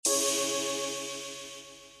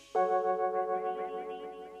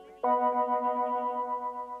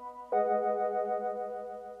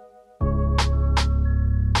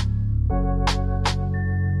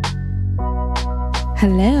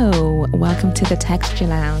Hello, welcome to the Texture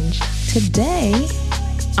Lounge. Today,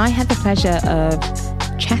 I had the pleasure of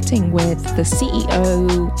chatting with the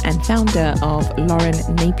CEO and founder of Lauren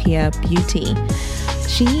Napier Beauty.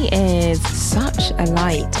 She is such a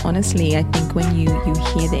light. Honestly, I think when you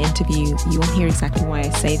hear the interview, you will hear exactly why I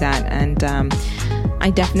say that. And I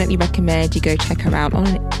definitely recommend you go check her out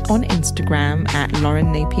on Instagram at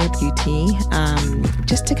Lauren Napier Beauty,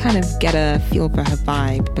 just to kind of get a feel for her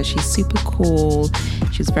vibe. But she's super cool.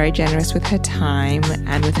 She's very generous with her time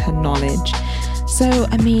and with her knowledge. So,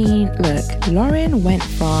 I mean, look, Lauren went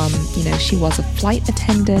from, she was a flight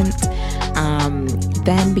attendant,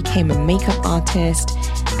 then became a makeup artist,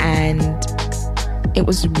 and it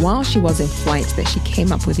was while she was in flight that she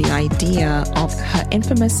came up with the idea of her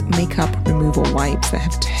infamous makeup removal wipes that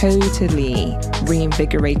have totally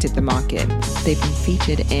reinvigorated the market. They've been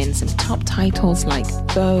featured in some top titles like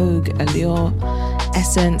Vogue, Allure,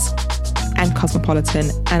 Essence, and Cosmopolitan,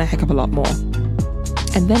 and a heck of a lot more.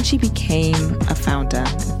 And then she became a founder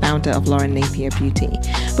of Lauren Napier Beauty,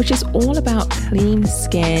 which is all about clean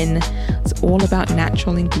skin. It's all about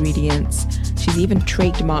natural ingredients. She's even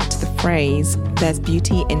trademarked the phrase, "There's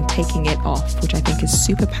beauty in taking it off," which I think is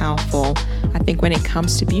super powerful. I think when it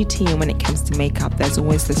comes to beauty and when it comes to makeup, there's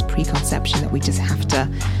always this preconception that we just have to,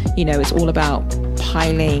 it's all about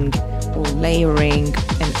piling or layering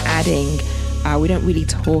and adding. We don't really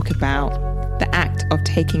talk about the act of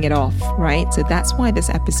taking it off, right? So that's why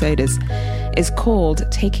this episode is called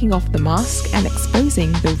Taking Off the Mask and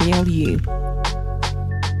Exposing the Real You.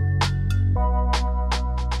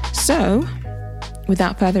 So,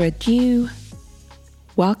 without further ado,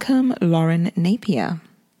 welcome Lauren Napier.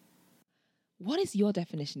 What is your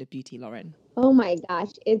definition of beauty, Lauren? Oh my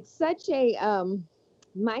gosh, it's such a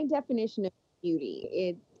my definition of beauty.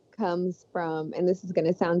 It comes from, and this is going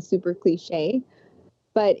to sound super cliche,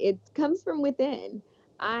 but it comes from within.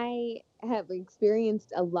 I have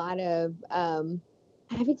experienced I've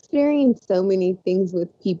experienced so many things with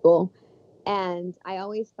people, and I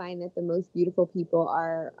always find that the most beautiful people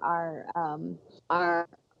are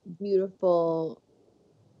beautiful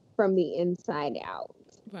from the inside out.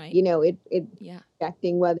 Right.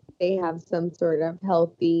 Affecting whether they have some sort of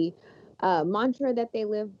healthy mantra that they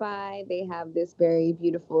live by, they have this very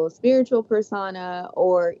beautiful spiritual persona,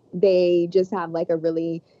 or they just have like a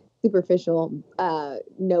really superficial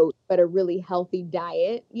note, but a really healthy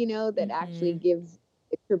diet, that actually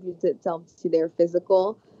attributes itself to their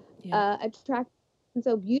physical attraction. And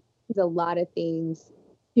so beauty is a lot of things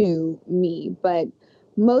to me, but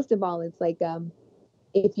most of all, it's like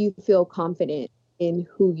if you feel confident in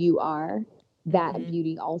who you are, that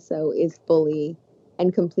beauty also is fully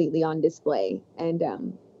and completely on display, and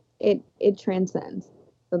it transcends.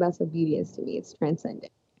 So that's what beauty is to me. It's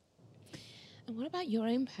transcendent. And what about your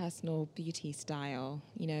own personal beauty style?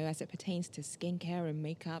 As it pertains to skincare and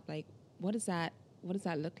makeup, like what does that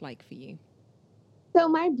look like for you? So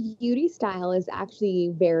my beauty style is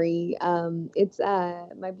actually very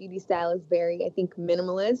my beauty style is very, I think,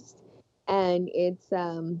 minimalist, and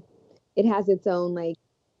it has its own like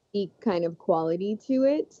unique kind of quality to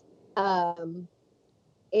it.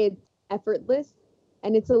 It's effortless,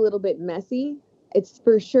 and it's a little bit messy. It's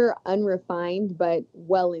for sure unrefined, but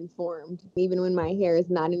well informed. Even when my hair is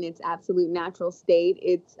not in its absolute natural state,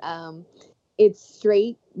 it's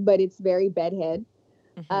straight, but it's very bedhead.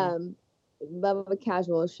 Love a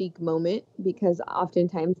casual chic moment, because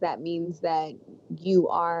oftentimes that means that you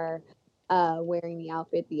are wearing the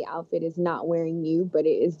outfit. The outfit is not wearing you, but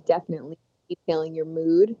it is definitely detailing your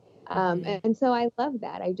mood. And so I love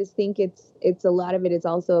that. I just think it's a lot of it is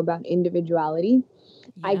also about individuality.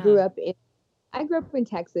 Yeah. I grew up in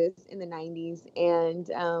Texas in the 90s, and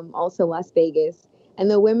also Las Vegas. And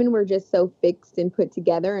the women were just so fixed and put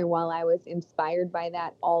together. And while I was inspired by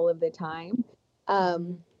that all of the time,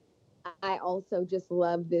 I also just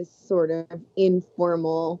love this sort of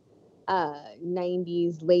informal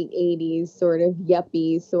 90s, late 80s sort of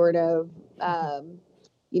yuppie sort of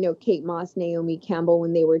Kate Moss, Naomi Campbell,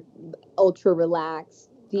 when they were ultra relaxed,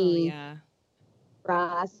 the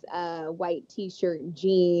brass white t-shirt,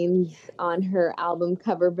 jeans on her album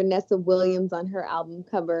cover, Vanessa Williams on her album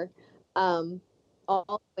cover, all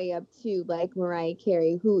the way up to like Mariah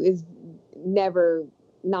Carey, who is never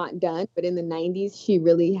not done, but in the 90s she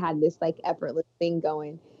really had this like effortless thing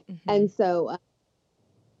going. And so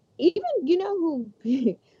even who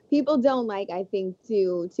people don't like, I think,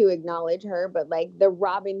 to acknowledge her, but like the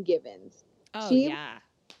Robin Givens. She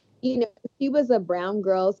was a brown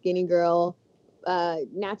girl, skinny girl,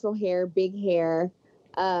 natural hair, big hair,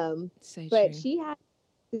 but true. she had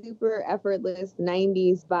super effortless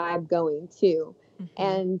 90s vibe going too.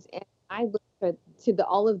 And I look to the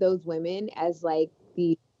all of those women as like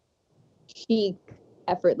the chic,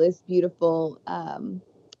 effortless, beautiful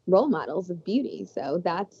role models of beauty. So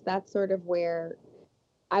that's sort of where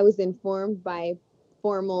I was informed by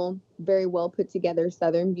formal, very well put together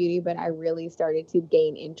Southern beauty, but I really started to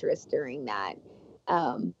gain interest during that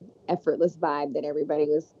effortless vibe that everybody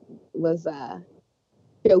was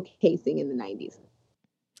showcasing in the 90s.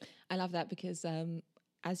 I love that because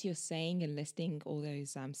as you're saying and listing all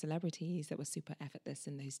those celebrities that were super effortless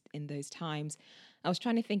in those times, I was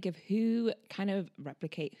trying to think of who kind of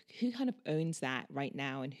owns that right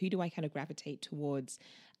now, and who do I kind of gravitate towards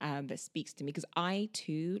that speaks to me? Because I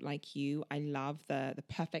too, like you, I love the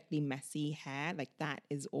perfectly messy hair. Like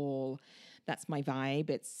that's my vibe.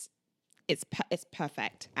 It's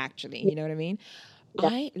perfect, actually. You know what I mean? Yeah.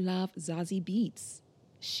 I love Zazie Beetz.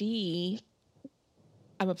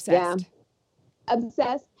 I'm Yeah. obsessed.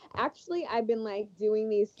 Obsessed. Actually, I've been like doing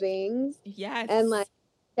these things and like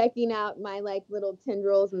Yes. checking out my like little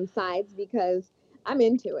tendrils and sides because I'm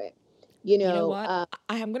into it. You You know know, what?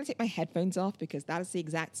 I am going to take my headphones off because that is the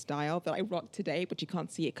exact style that I rock today, but you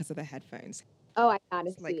can't see it because of the headphones. oh, I gotta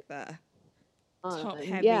It's see like it the top on.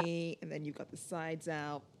 Yeah. heavy, and then you've got the sides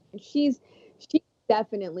out. She's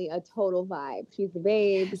definitely a total vibe. She's a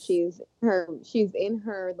babe. Yes. She's in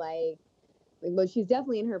her well, she's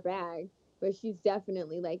definitely in her bag, but she's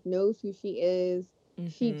definitely like knows who she is.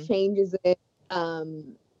 She Mm-hmm. changes it.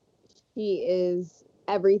 Um, she is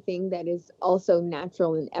everything that is also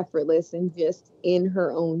natural and effortless and just in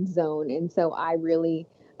her own zone. And so I really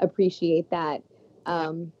appreciate that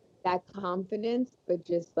Yeah. that confidence, but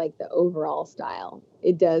just like the overall style.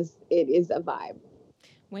 It is a vibe.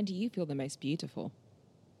 When do you feel the most beautiful?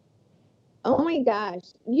 Oh my gosh.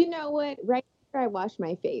 You know what? Right after I wash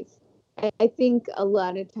my face. I think a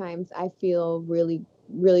lot of times I feel really,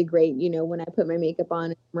 really great, you know, when I put my makeup on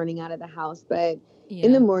and I'm running out of the house. But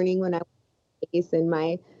in the Yeah. morning when I wash my face and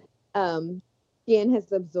my um, skin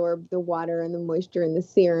has absorbed the water and the moisture and the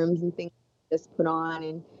serums and things I just put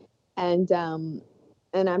on and um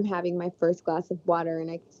and I'm having my first glass of water and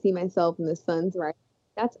I can see myself in the sun's right.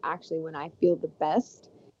 That's actually when I feel the best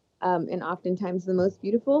and oftentimes the most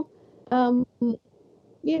beautiful. Um,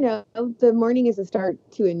 you know, the morning is a start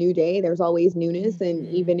to a new day. There's always newness. And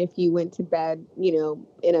Mm-hmm. even if you went to bed, you know,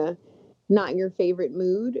 in a not your favorite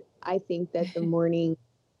mood, I think that the morning,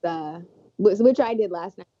 which I did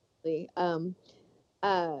last night, actually,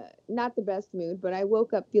 not the best mood, but I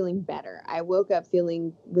woke up feeling better. I woke up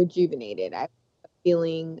feeling rejuvenated. I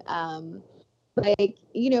feeling like,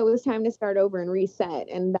 you know, it was time to start over and reset.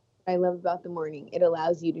 And that's what I love about the morning. It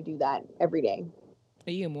allows you to do that every day.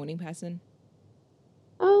 Are you a morning person?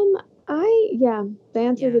 Um, yeah, the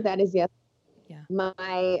answer Yeah. to that is yes. Yeah.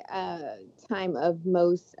 My time of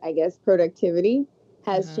most, I guess, productivity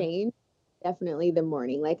has Uh-huh. changed. Definitely the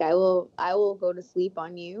morning. Like I will go to sleep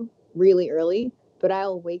on you really early, but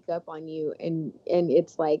I'll wake up on you and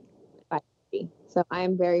it's like 5:30. So I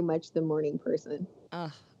am very much the morning person.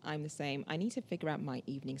 Ugh, I'm the same. I need to figure out my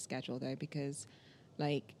evening schedule though, because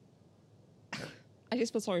like I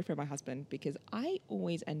just feel sorry for my husband because I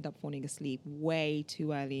always end up falling asleep way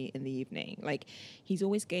too early in the evening. Like he's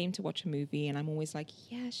always game to watch a movie and I'm always like,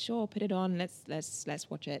 yeah, sure, put it on. Let's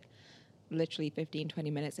watch it. Literally 15, 20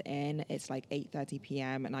 minutes in, it's like 8:30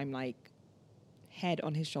 p.m. and I'm like head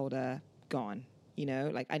on his shoulder, gone. You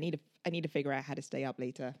know, like I need to figure out how to stay up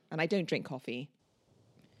later. And I don't drink coffee.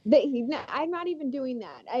 I'm not even doing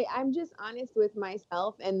that. I'm just honest with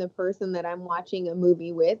myself and the person that I'm watching a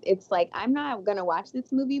movie with. It's like I'm not gonna watch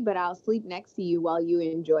this movie, but I'll sleep next to you while you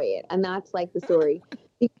enjoy it, and that's like the story.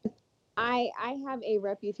 Because I have a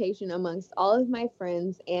reputation amongst all of my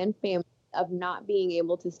friends and family of not being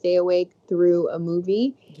able to stay awake through a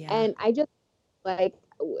movie, Yeah. and I just like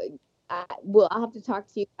well, I'll have to talk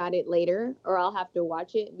to you about it later, or I'll have to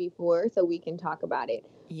watch it before so we can talk about it.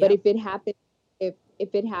 But Yep. if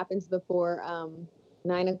it happens before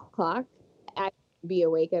 9 o'clock, I be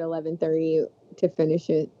awake at 11:30 to finish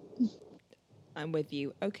it. I'm with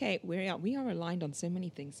you. Okay, we are aligned on so many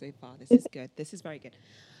things so far. This is good. This is very good.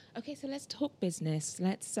 Okay, so let's talk business.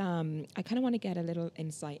 Let's I kind of want to get a little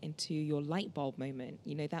insight into your light bulb moment.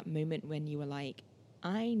 You know, that moment when you were like,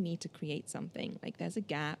 I need to create something. Like there's a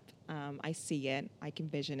gap. I see it. I can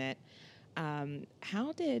vision it.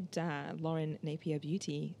 How did Lauren Napier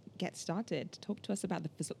Beauty get started? Talk to us about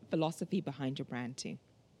the philosophy behind your brand too.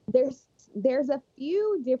 there's there's a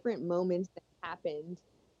few different moments that happened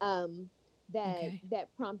um, Okay. that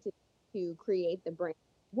prompted me to create the brand.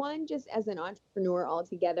 One, just as an entrepreneur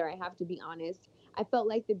altogether, I have to be honest. I felt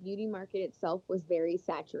like the beauty market itself was very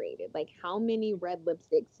saturated. Like how many red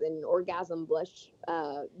lipsticks and orgasm blush,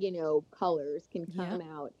 colors can Yeah. come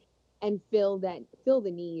out and fill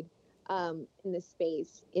the need in the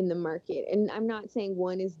space in the market. And I'm not saying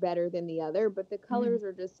one is better than the other, but the Hmm. colors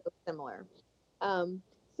are just so similar. Um,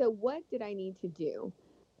 so what did I need to do?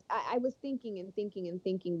 I was thinking and thinking and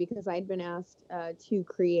thinking because I'd been asked to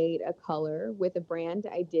create a color with a brand.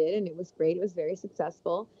 I did, and it was great. It was very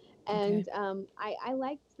successful, Okay. and I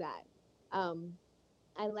liked that. Um,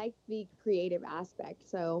 I liked the creative aspect.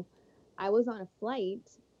 So I was on a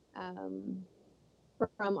flight um,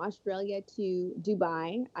 from Australia to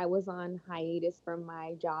Dubai. I was on hiatus from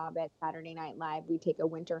my job at Saturday Night Live. We take a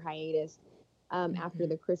winter hiatus after Hmm.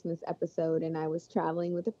 the Christmas episode, and I was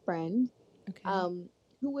traveling with a friend Okay. um,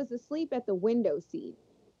 who was asleep at the window seat.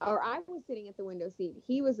 Or I was sitting at the window seat.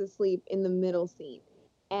 He was asleep in the middle seat.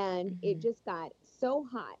 And it Hmm. just got so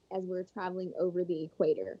hot as we were traveling over the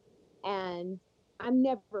equator. And I'm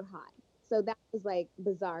never hot. So that was like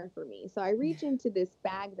bizarre for me. So I reach into this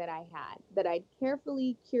bag that I had that I'd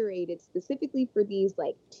carefully curated specifically for these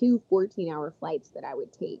like 2 14-hour flights that I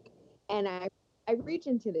would take. And I reach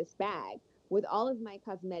into this bag with all of my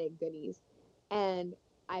cosmetic goodies and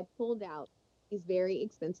I pulled out these very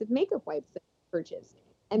expensive makeup wipes that I purchased,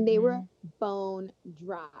 and they were Hmm. bone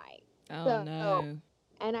dry. Oh So, no.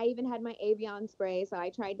 and I even had my Avion spray, so I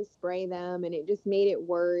tried to spray them, and it just made it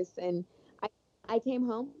worse. And I, I came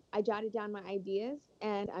home, I jotted down my ideas,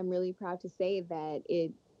 and I'm really proud to say that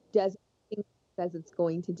it does everything it says it's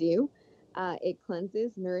going to do. It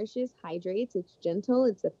cleanses, nourishes, hydrates. It's gentle.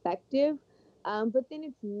 It's effective. But then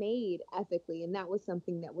it's made ethically, and that was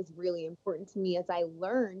something that was really important to me as I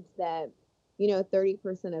learned that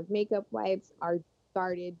 30% of makeup wipes are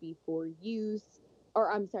discarded before use,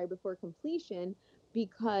 or I'm sorry, before completion,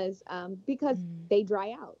 because Mm. they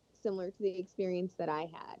dry out, similar to the experience that I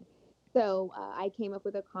had. So I came up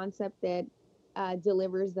with a concept that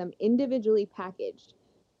delivers them individually packaged,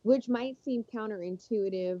 which might seem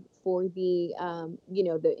counterintuitive for the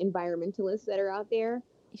environmentalists that are out there,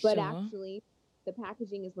 but Sure. actually, the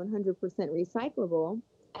packaging is 100% recyclable,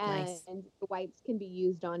 Nice. and the wipes can be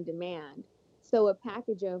used on demand. So a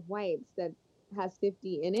package of wipes that has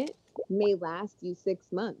 50 in it may last you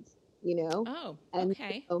 6 months, you know? Oh, And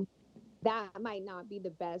okay. so that might not be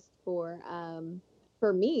the best for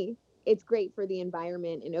me. It's great for the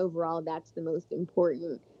environment, and overall that's the most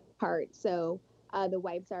important part. So the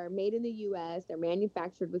wipes are made in the US, they're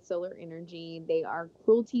manufactured with solar energy, they are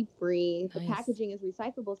cruelty free, the Nice. packaging is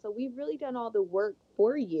recyclable, so we've really done all the work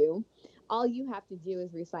for you. All you have to do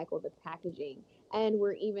is recycle the packaging, and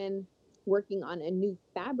we're even working on a new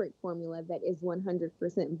fabric formula that is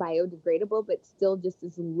 100% biodegradable, but still just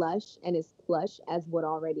as lush and as plush as what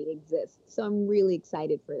already exists. So I'm really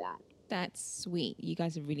excited for that. That's sweet. You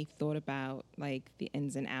guys have really thought about like the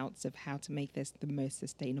ins and outs of how to make this the most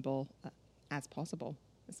sustainable as possible.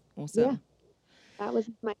 That's Yeah, awesome. that was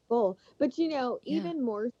my goal. But Yeah. even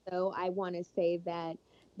more so, I want to say that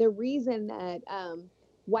the reason that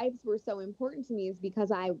wipes were so important to me is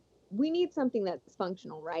because we need something that's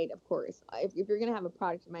functional, right? Of course, if you're gonna have a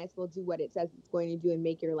product, you might as well do what it says it's going to do and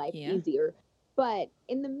make your life Yeah. easier. But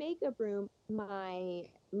in the makeup room,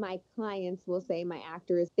 my clients will say, my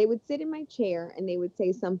actors, they would sit in my chair and they would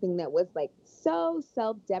say something that was like so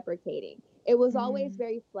self-deprecating. It was always Mm.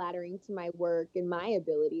 very flattering to my work and my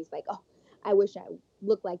abilities, like, oh, I wish I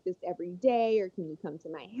looked like this every day, or can you come to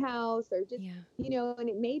my house, or just, Yeah. and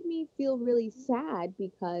it made me feel really sad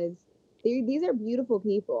because these are beautiful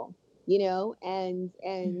people, and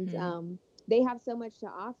Hmm. they have so much to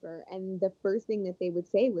offer. And the first thing that they would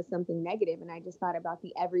say was something negative, and I just thought about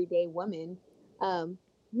the everyday woman um,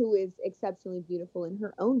 who is exceptionally beautiful in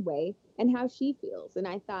her own way and how she feels. And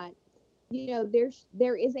I thought,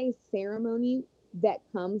 there is a ceremony that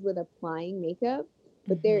comes with applying makeup,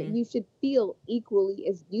 but there Hmm. you should feel equally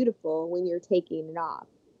as beautiful when you're taking it off.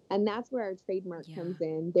 And that's where our trademark Yeah. comes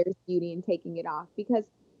in. There's beauty in taking it off, because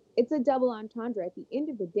it's a double entendre. At the end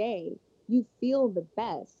of the day, you feel the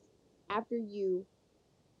best after you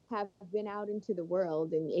have been out into the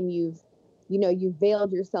world, and you've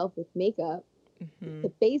veiled yourself with makeup Hmm. to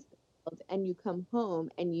face the world, and you come home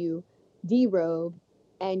and you derobe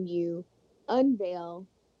and you unveil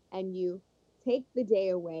and you take the day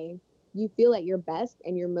away. You feel at your best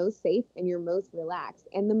and you're most safe and you're most relaxed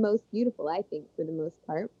and the most beautiful, I think, for the most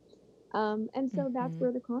part. And so that's Hmm.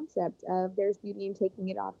 where the concept of there's beauty in taking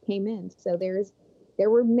it off came in. So there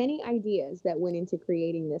were many ideas that went into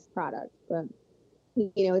creating this product, but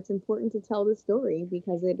it's important to tell the story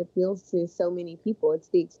because it appeals to so many people. It's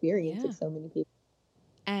the experience Yeah. of so many people.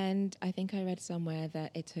 And I think I read somewhere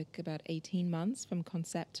that it took about 18 months from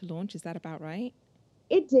concept to launch. Is that about right?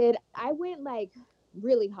 It did. I went like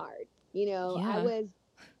really hard. I Yeah. was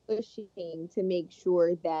pushing to make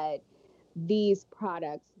sure that these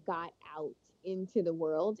products got out into the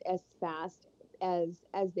world as fast as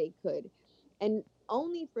they could. And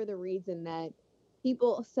only for the reason that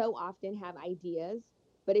people so often have ideas,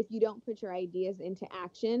 but if you don't put your ideas into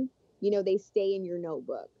action, they stay in your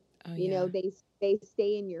notebook. Oh, yeah. They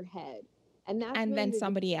stay in your head. And that's And really then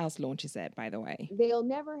somebody else launches it, by the way. they'll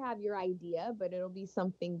never have your idea, but it'll be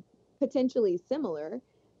something potentially similar.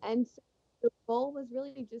 And so the goal was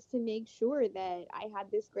really just to make sure that I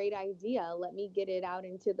had this great idea. Let me get it out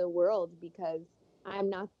into the world because I'm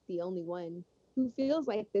not the only one who feels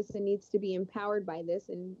like this and needs to be empowered by this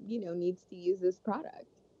and, needs to use this product.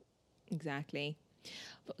 Exactly.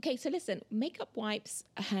 Okay, so listen, makeup wipes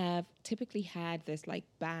have typically had this like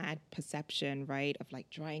bad perception, right, of like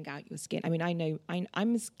drying out your skin. I mean, I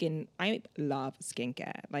love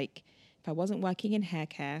skincare. Like, if I wasn't working in hair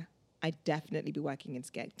care, I'd definitely be working in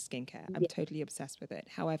skincare. I'm Yeah. totally obsessed with it.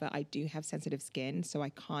 However, I do have sensitive skin, so I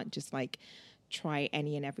can't just like try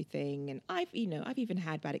any and everything. And I've even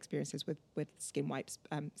had bad experiences with skin wipes,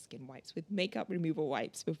 with makeup removal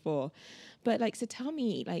wipes before. But like, so tell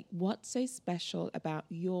me, like, what's so special about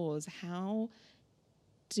yours? How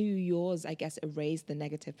do yours, I guess, erase the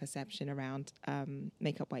negative perception around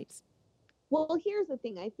makeup wipes? Well, here's the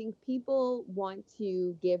thing. I think people want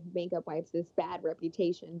to give makeup wipes this bad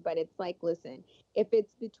reputation, but it's like, listen, if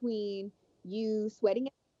it's between you sweating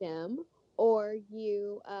at the gym or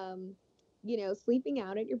sleeping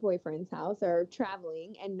out at your boyfriend's house or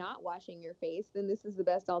traveling and not washing your face, then this is the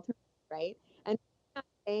best alternative, right? And I'm not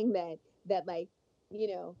saying that like,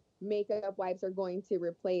 makeup wipes are going to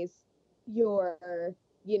replace your,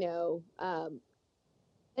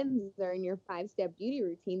 cleanser in your 5-step beauty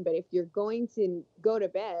routine. But if you're going to go to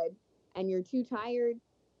bed and you're too tired,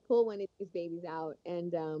 pull one of these babies out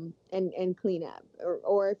and clean up.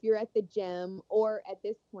 Or if you're at the gym, or at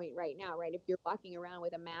this point right now, right, if you're walking around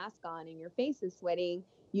with a mask on and your face is sweating,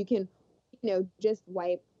 you can, just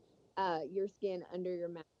wipe your skin under your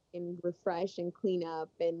mask and refresh and clean up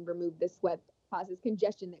and remove the sweat that causes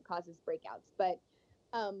congestion, that causes breakouts. But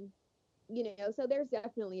um so there's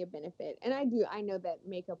definitely a benefit. And I know that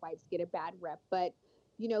makeup wipes get a bad rep, but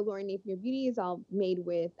Lauren Napier Beauty is all made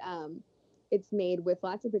with it's made with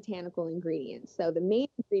lots of botanical ingredients. So the main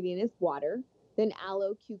ingredient is water, then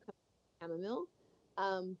aloe, cucumber, chamomile,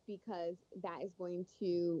 because that is going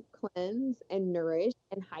to cleanse and nourish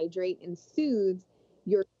and hydrate and soothe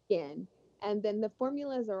your skin. And then the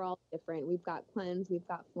formulas are all different. We've got Cleanse, we've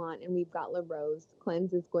got Flaunt, and we've got La Rose.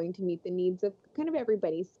 Cleanse is going to meet the needs of kind of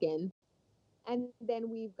everybody's skin. And then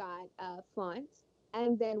we've got Flaunt.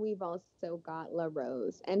 And then we've also got La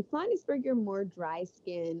Rose. And Flaunt is for your more dry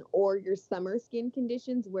skin or your summer skin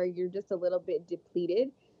conditions where you're just a little bit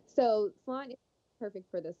depleted. So Flaunt is perfect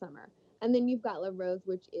for the summer. And then you've got La Rose,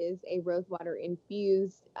 which is a rosewater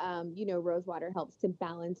infused. Rosewater helps to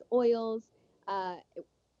balance oils. It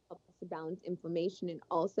helps to balance inflammation and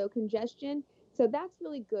also congestion. So that's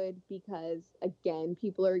really good because, again,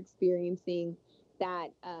 people are experiencing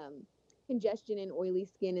that congestion and oily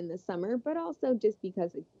skin in the summer, but also just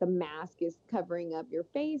because the mask is covering up your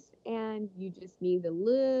face and you just need a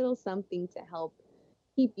little something to help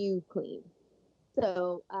keep you clean.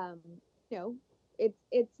 So,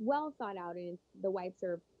 it's well thought out, and the wipes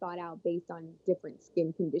are thought out based on different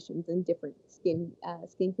skin conditions and different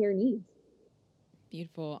skincare needs.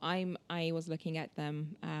 Beautiful. I was looking at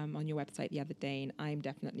them on your website the other day, and I'm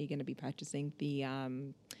definitely going to be purchasing the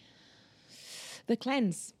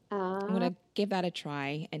cleanse. I'm going to give that a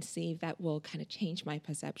try and see if that will kind of change my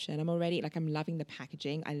perception. I'm loving the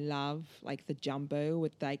packaging. I love like the jumbo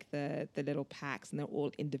with like the little packs, and they're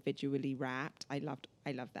all individually wrapped. I love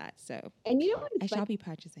that. So, and you know what? I shall be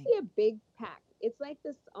purchasing. A big pack. It's like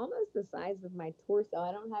this, almost the size of my torso.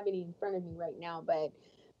 I don't have any in front of me right now, but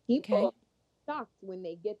people are shocked when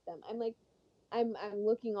they get them. I'm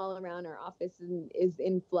looking all around. Our office is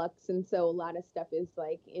in flux, and so a lot of stuff is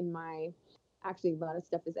like a lot of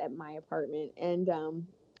stuff is at my apartment, and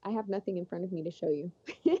I have nothing in front of me to show you.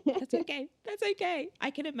 That's okay. That's okay.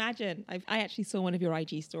 I can imagine. I actually saw one of your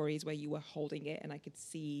IG stories where you were holding it, and I could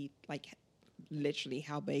see like literally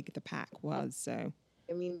how big the pack was. So,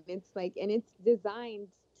 I mean, it's like, and it's designed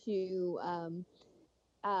to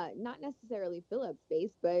not necessarily fill up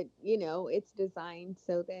space, but it's designed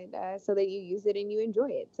so that you use it and you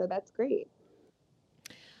enjoy it. So that's great.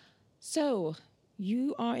 So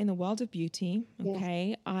you are in the world of beauty, okay?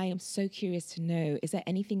 Yes. I am so curious to know, is there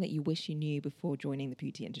anything that you wish you knew before joining the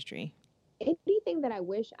beauty industry? Anything anything that I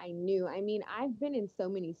wish I knew. I mean, I've been in so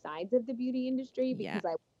many sides of the beauty industry Yeah. because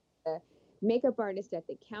I was a makeup artist at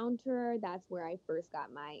the counter. That's where I first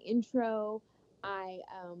got my intro. I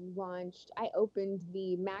opened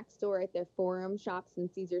the Mac store at the Forum Shops in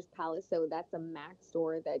Caesar's Palace. So that's a Mac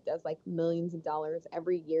store that does like millions of dollars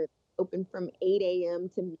every year, open from 8 a.m.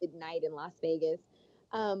 to midnight in Las Vegas.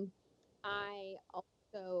 Um, I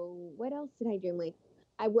also, what else did I do? Like,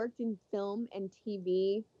 I worked in film and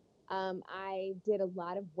TV. I did a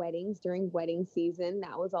lot of weddings during wedding season.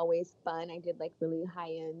 That was always fun. I did like really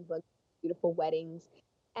high end, like beautiful weddings.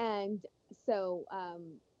 And so,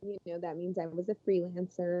 that means I was a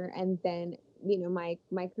freelancer. And then,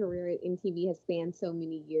 my career in TV has spanned so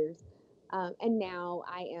many years. And now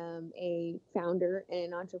I am a founder and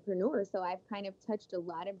an entrepreneur. So I've kind of touched a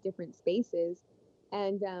lot of different spaces.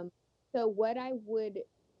 And so, what I would,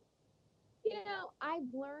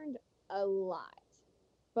 I've learned a lot.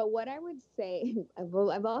 But what I would say,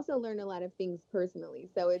 I've also learned a lot of things personally.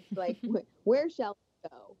 So it's like, where shall I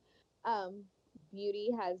go? Um, Beauty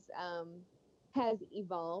has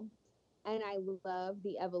evolved, and I love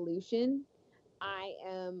the evolution. I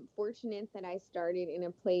am fortunate that I started in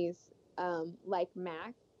a place like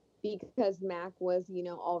Mac, because Mac was,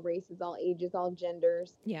 all races, all ages, all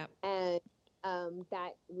genders, Yeah. and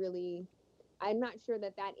that really, I'm not sure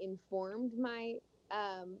that informed my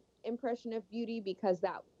impression of beauty, because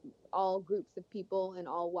that all groups of people and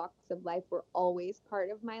all walks of life were always part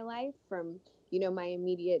of my life, from my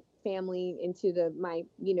immediate family into my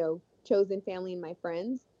chosen family and my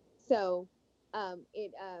friends. So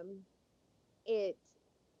it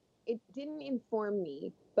it didn't inform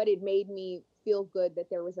me, but it made me feel good that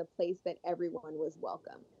there was a place that everyone was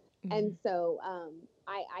welcome. And so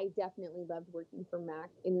I definitely loved working for Mac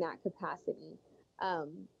in that capacity,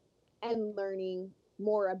 and learning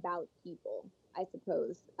more about people, I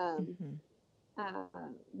suppose,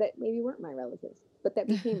 that maybe weren't my relatives, but that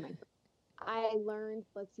became my friends. I learned,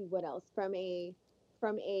 let's see what else, from a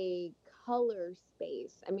color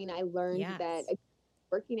space. I mean, I learned that Yes.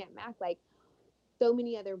 working at Mac, like, so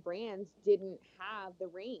many other brands didn't have the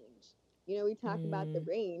range. We talk about the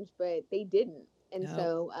range, but they didn't. And No.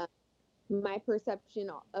 so my perception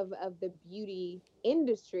of the beauty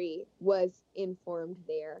industry was informed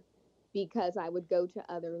there, because I would go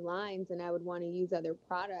to other lines and I would want to use other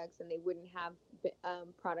products, and they wouldn't have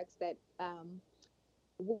products that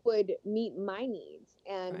would meet my needs.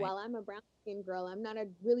 And Right. while I'm a brown skin girl, I'm not a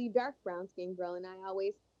really dark brown skin girl. And I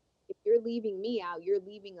always, if you're leaving me out, you're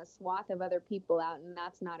leaving a swath of other people out, and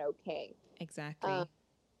that's not okay. Um, Exactly.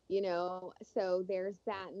 so there's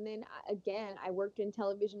that. And then again, I worked in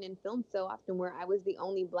television and film so often, where I was the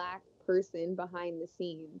only Black person behind the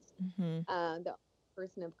scenes, the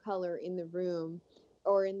person of color in the room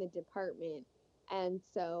or in the department. And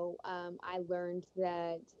so I learned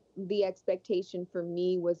that the expectation for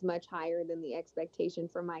me was much higher than the expectation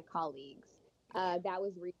for my colleagues. That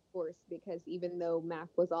was reinforced, because even though Mac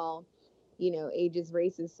was all, ages,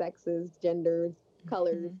 races, sexes, genders,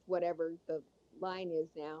 colors, whatever the line is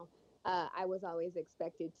now, I was always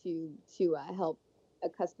expected to help a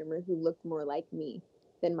customer who looked more like me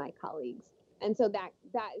than my colleagues. And so that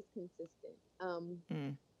is consistent.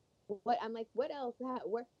 What I'm like, what else?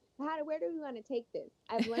 Where do we want to take this?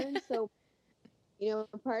 I've learned so,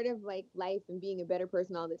 part of like life and being a better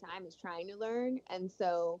person all the time is trying to learn. And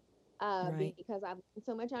so Right. because I've learned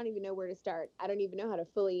so much, I don't even know where to start. I don't even know how to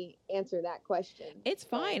fully answer that question. It's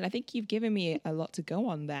But fine. I think you've given me a lot to go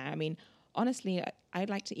on there. I mean, honestly, I'd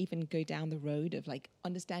like to even go down the road of like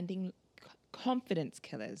understanding confidence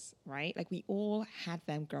killers, right? Like we all had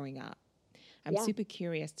them growing up. I'm yeah, super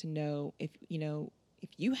curious to know if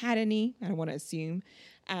you had any. I don't want to assume,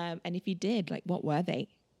 and if you did, like what were they?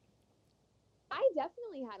 I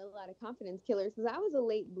definitely had a lot of confidence killers, because I was a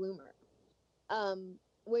late bloomer.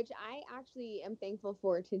 Which I actually am thankful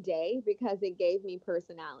for today, because it gave me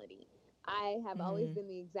personality. I have always been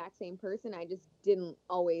the exact same person. I just didn't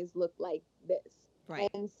always look like this. Right.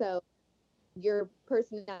 And so your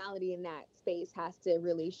personality in that space has to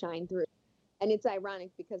really shine through. And it's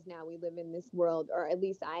ironic, because now we live in this world, or at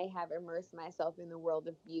least I have immersed myself in the world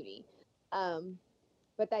of beauty. Um,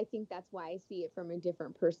 but I think that's why I see it from a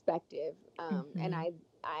different perspective. And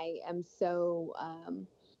I am so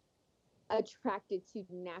attracted to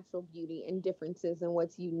natural beauty and differences and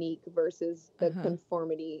what's unique versus the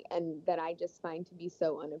conformity, and that I just find to be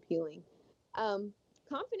so unappealing. Um,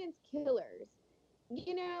 Confidence killers,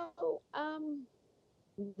 you know, um,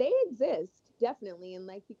 they exist definitely, and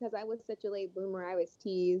like, because I was such a late bloomer, I was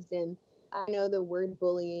teased, and I know the word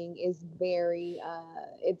bullying is very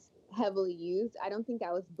it's heavily used. I don't think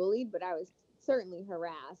I was bullied, but I was certainly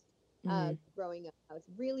harassed. Mm. Growing up, I was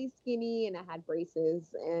really skinny and I had braces,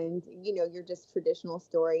 and your just traditional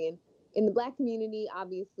story. And in the Black community,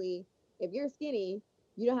 obviously, if you're skinny,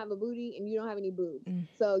 you don't have a booty and you don't have any boobs. Mm.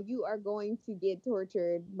 So you are going to get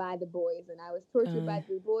tortured by the boys. And I was tortured Uh, by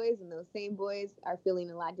the boys, and those same boys are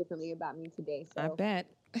feeling a lot differently about me today. I So, bet.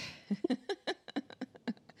 and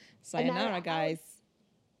Sayonara, I was guys.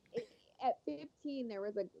 at 15, there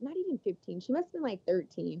was not even 15, she must have been like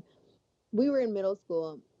 13. We were in middle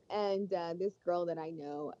school, and this girl that I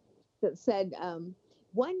know that said,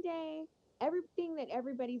 one day, everything that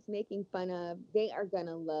everybody's making fun of, they are going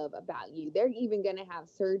to love about you. They're even going to have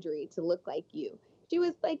surgery to look like you. She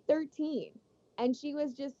was like 13, and she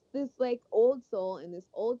was just this like old soul and this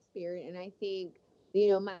old spirit. And I think,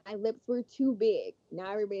 my lips were too big.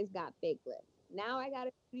 Now everybody's got fake lips. Now I got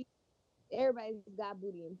to everybody's got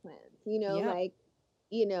booty implants,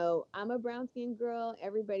 Yep. I'm a brown skinned girl.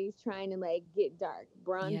 Everybody's trying to like get dark,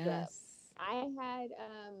 bronze up. Yes. I had,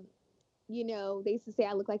 they used to say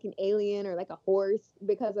I look like an alien or like a horse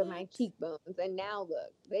because of my What? cheekbones. And now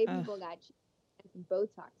look, they Ugh. people got cheekbones and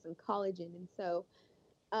Botox and collagen. And so,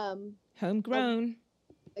 um, of Homegrown.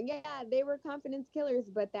 yeah, they were confidence killers.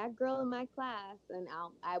 But that girl in my class, and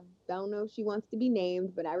I don't know if she wants to be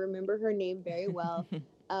named, but I remember her name very well.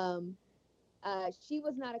 Um, she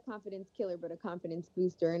was not a confidence killer, but a confidence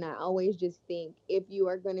booster. And I always just think if you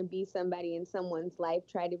are going to be somebody in someone's life,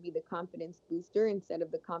 try to be the confidence booster instead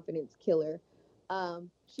of the confidence killer.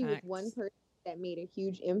 She was one Facts. person that made a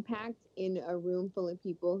huge impact in a room full of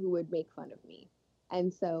people who would make fun of me.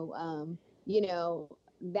 And so,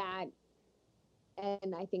 that,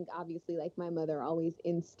 and I think obviously, like my mother always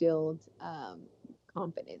instilled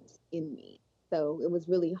confidence in me. So it was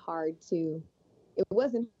really hard to it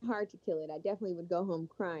wasn't hard to kill it. I definitely would go home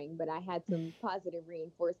crying, but I had some positive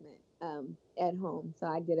reinforcement at home, so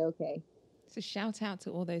I did okay. So shout out to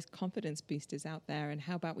all those confidence boosters out there. And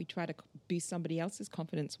how about we try to boost somebody else's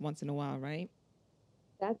confidence once in a while, right?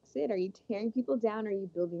 That's it. Are you tearing people down or are you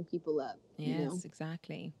building people up? Yes,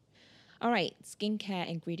 exactly. All right, skincare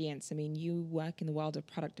ingredients. I mean, you work in the world of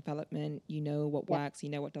product development. You know what Yeah. works, you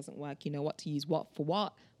know what doesn't work, you know what to use what for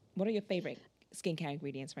what. What are your favorite skincare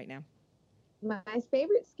ingredients right now? My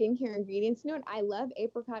favorite skincare ingredients, what? I love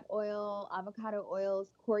apricot oil, avocado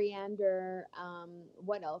oils, coriander.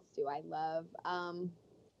 What else do I love?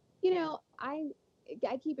 You know, I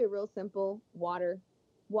keep it real simple. Water.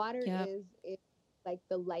 Water Yep. is like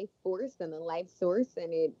the life force and the life source,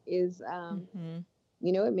 and it is Mm-hmm.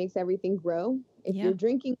 it makes everything grow. If Yeah. you're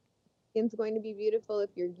drinking, skin's going to be beautiful.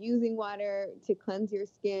 If you're using water to cleanse your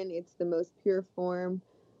skin, it's the most pure form.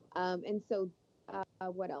 And so,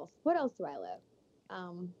 what else? What else do I love?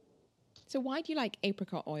 Um, So why do you like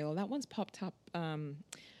apricot oil? That one's popped up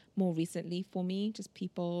more recently for me. Just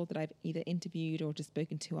people that I've either interviewed or just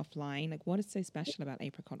spoken to offline. Like, what is so special about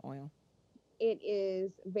apricot oil? it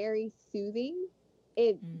is very soothing.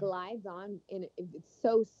 It Mm. glides on, and it's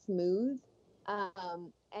so smooth.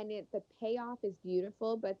 And the payoff is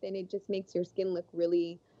beautiful, but then it just makes your skin look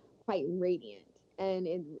really quite radiant, and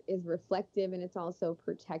it is reflective, and it's also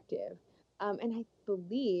protective. And I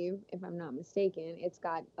believe, if I'm not mistaken, it's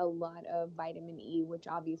got a lot of vitamin E, which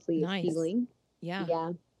obviously is Nice. healing. Yeah.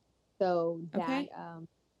 Yeah. So that Okay.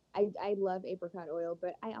 I love apricot oil,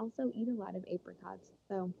 but I also eat a lot of apricots.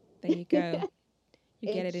 So There you go.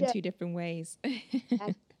 You get it it in shows. two different ways.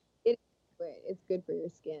 Yes, it is good. It's good for your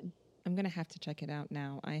skin. I'm gonna have to check it out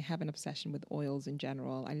now. I have an obsession with oils in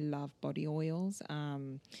general. I love body oils.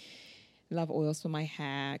 Love oils for my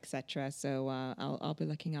hair, etc. So I'll be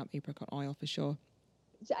looking up apricot oil for sure.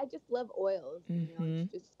 I just love oils. Mm-hmm.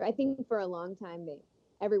 It's just I think for a long time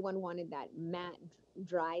everyone wanted that matte,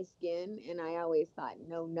 dry skin, and I always thought,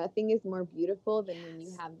 no, nothing is more beautiful than when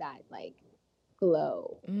you Yes. have that like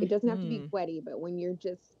glow. It doesn't have to be Mm-hmm. sweaty, but when you're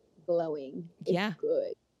just glowing, it's Yeah.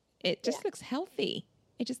 good. It Yeah, just looks healthy.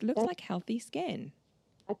 It just looks that's like healthy skin.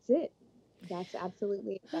 that's it. That's the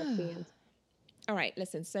answer. All right,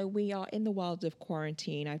 listen. So we are in the world of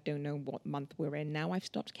quarantine. I don't know what month we're in now. I've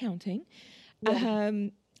stopped counting. Yeah.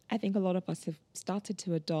 Um, I think a lot of us have started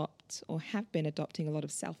to adopt or have been adopting a lot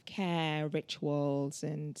of self-care rituals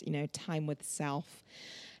and, time with self.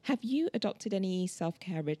 Have you adopted any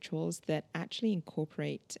self-care rituals that actually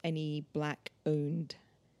incorporate any black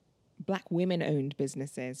women-owned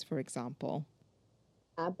businesses, for example?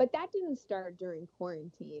 But that didn't start during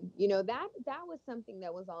quarantine. That was something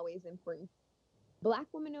that was always important. Black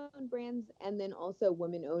women owned brands, and then also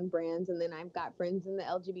women owned brands. And then I've got friends in the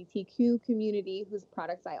LGBTQ community whose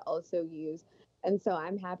products I also use. And so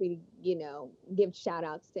I'm happy to, give shout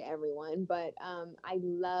outs to everyone. But I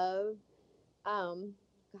love, um,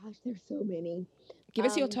 gosh, there's so many. Give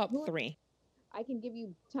us your top three. I can give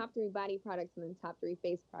you top 3 body products and then top 3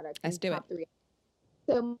 face products. Let's do top it. 3.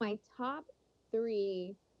 So my top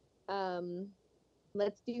 3,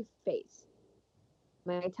 let's do face.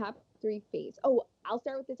 My top 3 face. Oh, I'll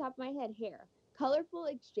start with the top of my head, hair. Colorful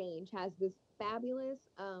Exchange has this fabulous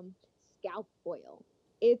scalp oil.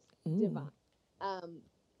 It's divine.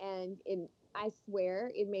 And I swear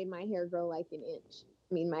it made my hair grow like an inch.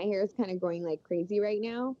 I mean, my hair is kind of growing like crazy right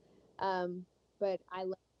now. But I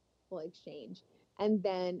love Colorful Exchange. And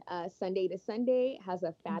then Sunday to Sunday has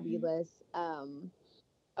a fabulous,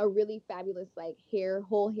 a really fabulous like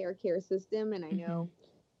whole hair care system. And I know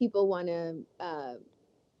people want to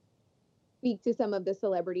speak to some of the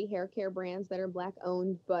celebrity hair care brands that are Black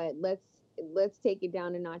owned, but let's take it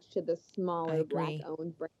down a notch to the smaller Black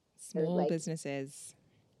owned brands. Small businesses.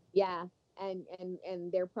 Yeah.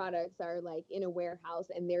 And their products are like in a warehouse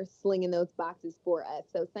and they're slinging those boxes for us.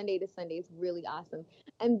 So Sunday to Sunday is really awesome.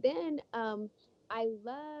 And then I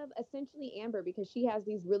love Essentially Amber because she has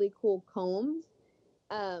these really cool combs.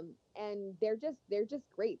 And they're just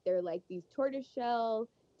great. They're like these tortoiseshell,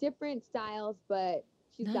 different styles, but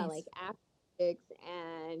she's got like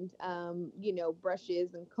and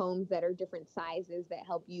brushes and combs that are different sizes that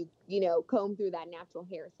help you comb through that natural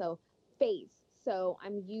hair. So face. So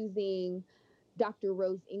I'm using Dr.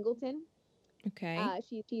 Rose Ingleton. Okay.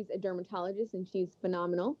 She's a dermatologist and she's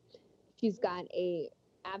phenomenal. She's got a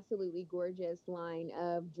absolutely gorgeous line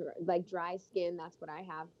of dry skin. That's what I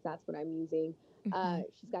have. That's what I'm using.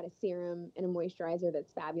 She's got a serum and a moisturizer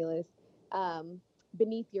that's fabulous.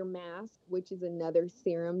 Beneath Your Mask, which is another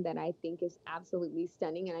serum that I think is absolutely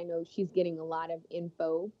stunning. And I know she's getting a lot of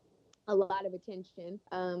info, a lot of attention.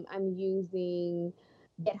 I'm using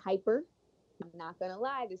Get Hyper. I'm not going to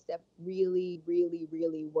lie. This stuff really, really,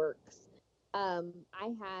 really works.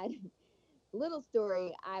 I had little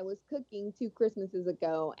story. I was cooking 2 Christmases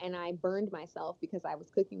ago and I burned myself because I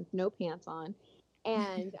was cooking with no pants on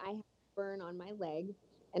and I had a burn on my leg.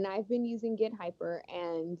 And I've been using Get Hyper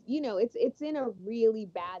and it's in a really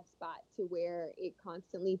bad spot to where it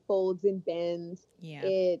constantly folds and bends. Yeah.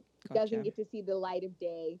 It doesn't get to see the light of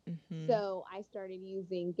day. So I started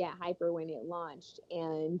using Get Hyper when it launched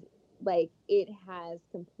and like it has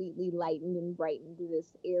completely lightened and brightened this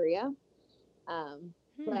area.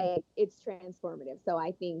 Like it's transformative. So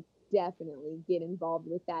I think definitely get involved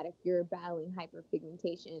with that if you're battling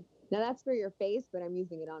hyperpigmentation. Now that's for your face, but I'm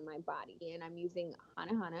using it on my body and I'm using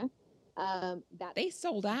Hana Hana. They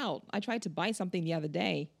sold out. I tried to buy something the other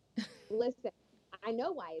day. Listen, I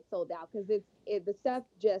know why it sold out because the stuff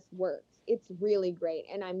just works. It's really great.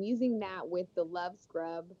 And I'm using that with the Love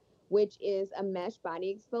Scrub, which is a mesh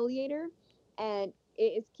body exfoliator. And it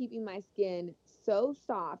is keeping my skin so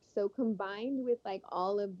soft. So combined with like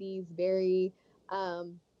all of these very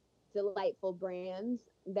delightful brands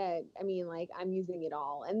that, I mean, like I'm using it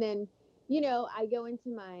all. And then, I go into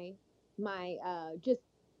my just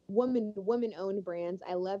woman owned brands.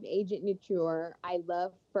 I love Agent Nature. I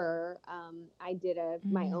love Fur. I did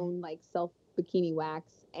my own like self bikini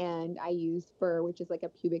wax and I use Fur, which is like a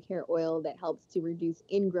pubic hair oil that helps to reduce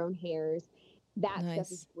ingrown hairs. That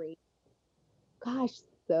stuff is great. Gosh,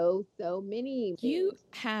 so many things. You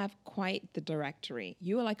have quite the directory.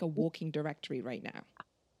 You are like a walking directory right now.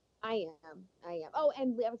 I am. Oh,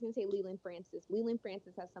 and I was going to say Leland Francis. Leland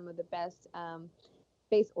Francis has some of the best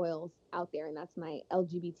face oils out there, and that's my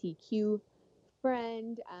LGBTQ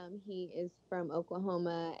friend. He is from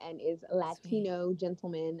Oklahoma and is a Latino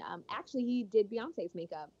gentleman. Actually, he did Beyonce's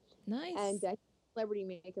makeup. Nice. And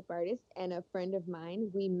celebrity makeup artist and a friend of mine.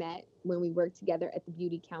 We met when we worked together at the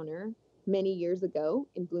Beauty Counter many years ago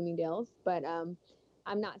in Bloomingdale's. But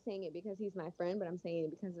I'm not saying it because he's my friend, but I'm saying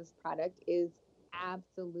it because this product is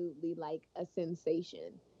absolutely like a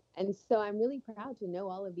sensation. And so I'm really proud to know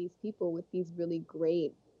all of these people with these really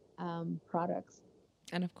great products.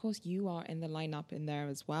 And of course, you are in the lineup in there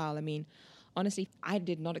as well. I mean, honestly, I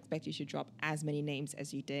did not expect you to drop as many names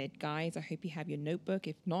as you did. Guys, I hope you have your notebook.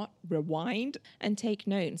 If not, rewind and take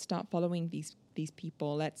note and start following these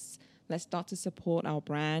people. Let's start to support our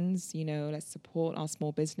brands, let's support our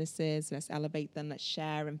small businesses, let's elevate them, let's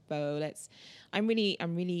share info. I'm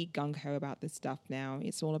really gung-ho about this stuff now.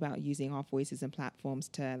 It's all about using our voices and platforms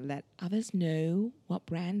to let others know what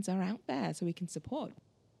brands are out there so we can support.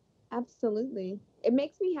 Absolutely. It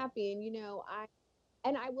makes me happy.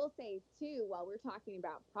 And I will say too, while we're talking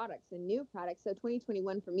about products and new products, so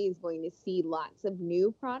 2021 for me is going to see lots of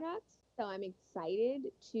new products. So I'm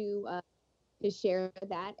excited to share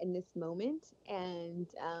that in this moment. And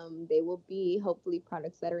they will be hopefully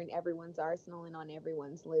products that are in everyone's arsenal and on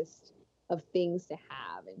everyone's list of things to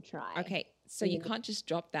have and try. Okay. So you can't just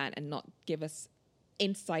drop that and not give us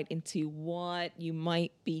insight into what you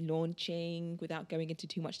might be launching without going into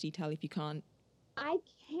too much detail if you can't? I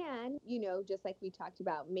can, just like we talked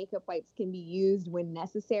about, makeup wipes can be used when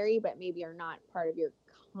necessary, but maybe are not part of your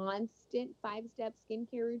constant 5-step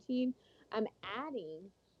skincare routine. I'm adding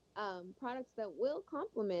products that will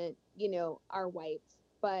complement, our wipes,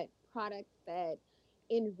 but products that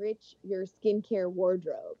enrich your skincare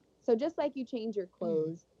wardrobe. So just like you change your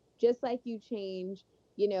clothes, just like you change,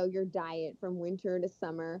 your diet from winter to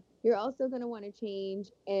summer, you're also going to want to change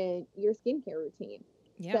your skincare routine.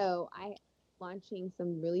 Yeah. So I launching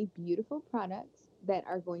some really beautiful products that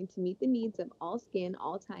are going to meet the needs of all skin,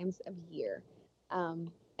 all times of year,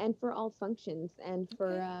 and for all functions. And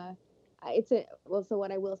for so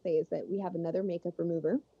what I will say is that we have another makeup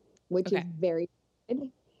remover, which is very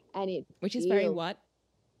good, and which is very what?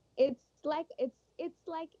 It's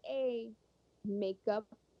like a makeup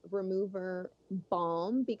remover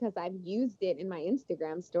balm because I've used it in my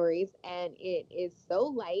Instagram stories, and it is so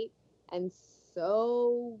light and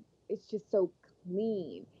it's just so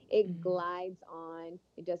clean. It glides on,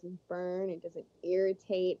 it doesn't burn, it doesn't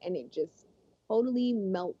irritate, and it just totally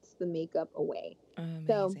melts the makeup away. Amazing.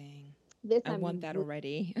 So I want that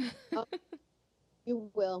already. Oh, you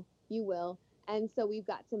will. And so we've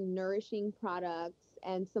got some nourishing products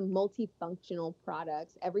and some multifunctional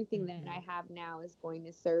products. Everything that I have now is going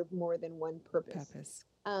to serve more than one purpose.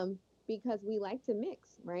 Because we like to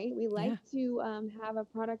mix, right? We like to have a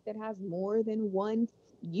product that has more than one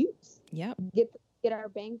use. Yep. Get our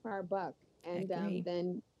bang for our buck. And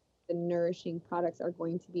then the nourishing products are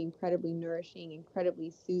going to be incredibly nourishing,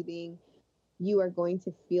 incredibly soothing. You are going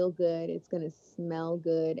to feel good. It's going to smell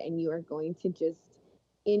good. And you are going to just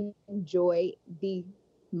enjoy the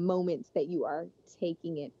moments that you are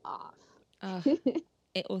taking it off.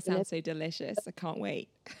 It all sounds so delicious. I can't wait.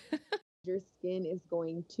 Your skin is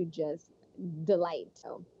going to just delight.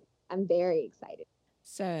 So I'm very excited.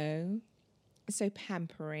 So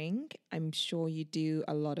pampering, I'm sure you do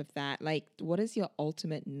a lot of that. Like, what does your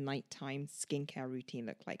ultimate nighttime skincare routine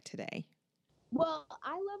look like today? Well,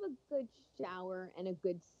 I love a good shower and a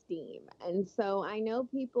good steam. And so I know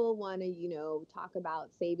people want to, talk about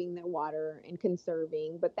saving their water and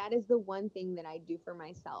conserving, but that is the one thing that I do for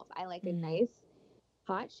myself. I like a nice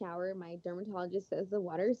hot shower. My dermatologist says the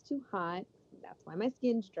water is too hot. That's why my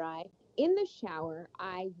skin's dry. In the shower,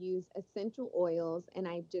 I use essential oils and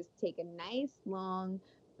I just take a nice long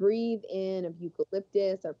breathe in of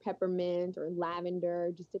eucalyptus or peppermint or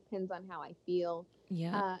lavender. Just depends on how I feel.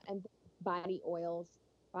 Yeah. And body oils,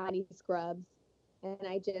 body scrubs, and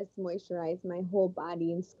I just moisturize my whole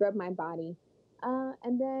body and scrub my body.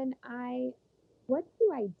 And then what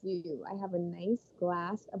do? I have a nice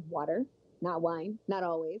glass of water, not wine, not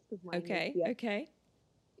always, because wine makes you okay.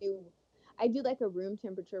 I do like a room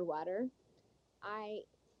temperature water. I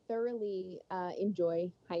thoroughly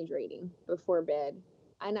enjoy hydrating before bed,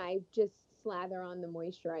 and I just slather on the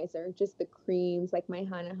moisturizer, just the creams like my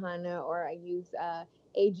Hana Hana, or I use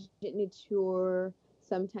Agent Nature.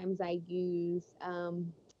 Sometimes I use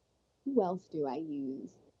who else do I use?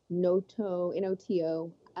 Noto,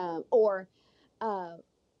 or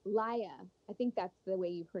Laya. I think that's the way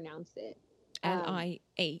you pronounce it.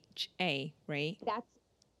 Liha, right?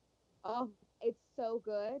 It's so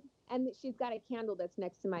good. And she's got a candle that's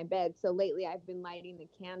next to my bed. So lately I've been lighting the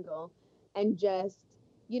candle and just,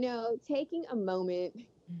 taking a moment.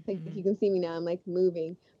 Like if you can see me now, I'm like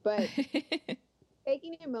moving, but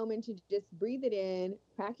taking a moment to just breathe it in,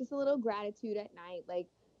 practice a little gratitude at night. Like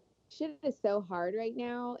shit is so hard right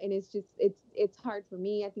now, and it's hard for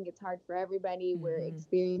me. I think it's hard for everybody. We're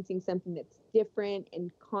experiencing something that's different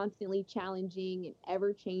and constantly challenging and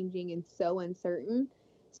ever changing and so uncertain.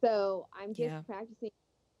 So I'm just practicing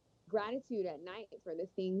gratitude at night for the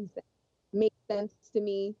things that make sense to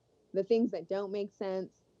me, the things that don't make sense,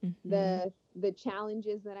 the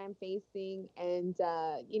challenges that I'm facing, and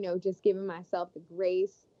just giving myself the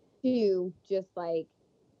grace to just like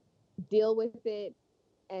deal with it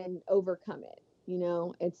and overcome it.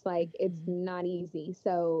 It's like it's not easy.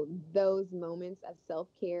 So those moments of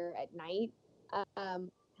self-care at night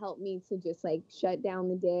help me to just like shut down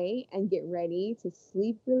the day and get ready to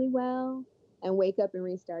sleep really well and wake up and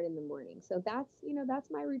restart in the morning. So that's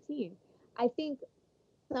my routine. I think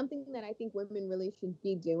something that I think women really should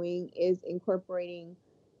be doing is incorporating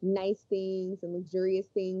nice things and luxurious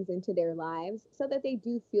things into their lives so that they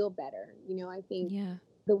do feel better. I think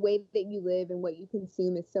the way that you live and what you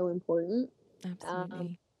consume is so important.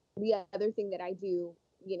 Absolutely. The other thing that I do,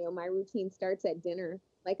 my routine starts at dinner.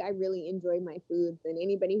 Like I really enjoy my foods, and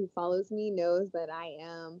anybody who follows me knows that I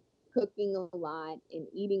am cooking a lot and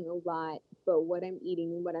eating a lot. But what I'm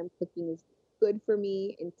eating and what I'm cooking is good for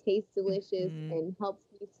me and tastes delicious Mm-hmm. and helps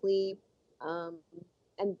me sleep. Um,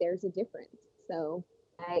 and there's a difference. So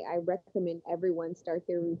I recommend everyone start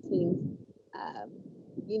their routines, um,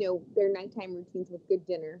 their nighttime routines with good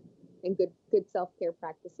dinner and good self care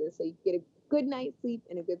practices, so you get a good night's sleep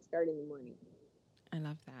and a good start in the morning. I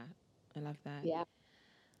love that. I love that. Yeah.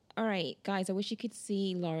 All right, guys, I wish you could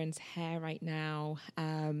see Lauren's hair right now.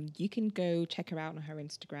 You can go check her out on her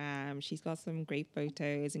Instagram. She's got some great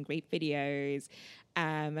photos and great videos.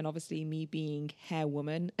 And obviously, me being hair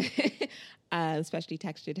woman, especially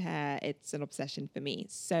textured hair, it's an obsession for me.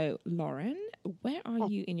 So, Lauren, where are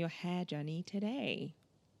you in your hair journey today?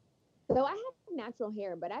 So I have natural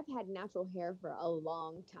hair, but I've had natural hair for a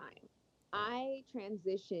long time. I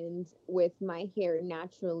transitioned with my hair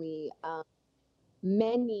naturally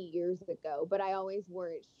many years ago, but I always wore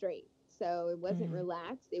it straight. So it wasn't Mm,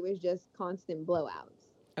 relaxed, it was just constant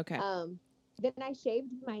blowouts. okay. Um, then I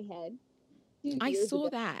shaved my head 2 years Saw ago.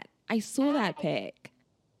 that. I saw that I, pic.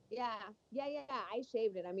 yeah, I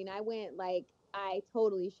shaved it. I mean, I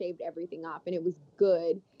totally shaved everything off and it was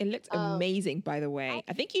good. It looks Um, amazing, by the I way.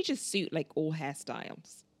 I think you just suit like all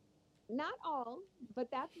hairstyles. Not all, but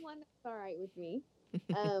that's one that's all right with me.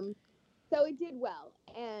 Um, so it did well,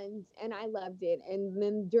 and I loved it. And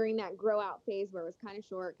then during that grow out phase where it was kind of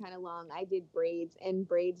short, kind of long, I did braids, and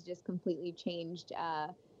braids just completely changed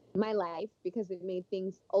my life because it made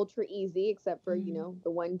things ultra easy, except for Mm.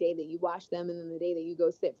 the one day that you wash them, and then the day that you go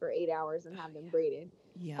sit for 8 hours and Oh, have them yeah. braided.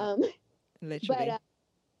 Yeah, Um, but literally.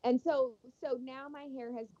 and so now my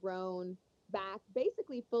hair has grown back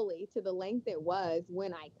basically fully to the length it was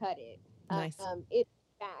when I cut it. Nice. It's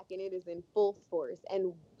back and it is in full force.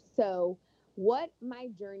 And so what my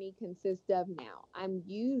journey consists of now, I'm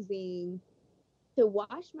using to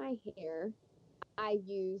wash my hair. I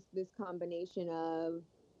use this combination of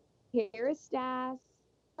Kerastase,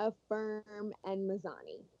 Affirm, and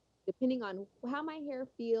Mazani. Depending on how my hair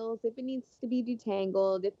feels, if it needs to be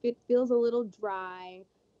detangled, if it feels a little dry,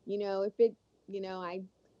 if it, I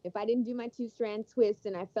if I didn't do my two-strand twist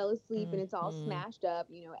and I fell asleep and it's all Mm-hmm. smashed up,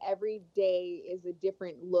 every day is a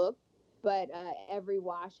different look, but every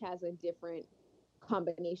wash has a different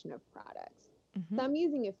combination of products. Mm-hmm. So I'm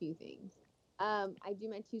using a few things. I do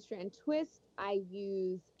my two-strand twist. I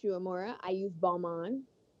use Juamora. I use Balmain.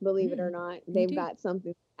 Believe it or Mm. not, You they've do. got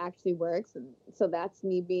something that actually works, and so that's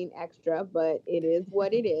me being extra, but it is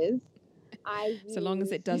what it is. I So long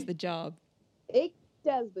as it use does the job. it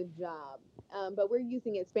does the job, but we're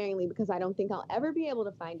using it sparingly because I don't think I'll ever be able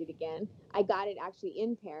to find it again. I got it actually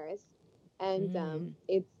in Paris, and Mm.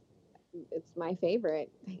 it's my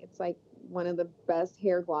favorite. It's like one of the best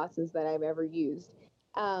hair glosses that I've ever used.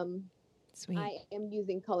 Um, Sweet. I am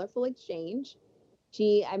using Colorful Exchange.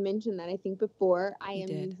 I mentioned that I think before. I You am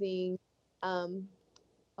did. using, um,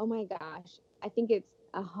 oh my gosh, I think it's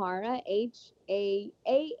Ahara,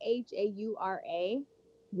 Hahaura.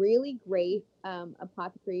 Really great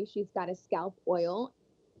apothecary. She's got a scalp oil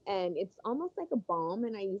and it's almost like a balm,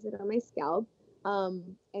 and I use it on my scalp.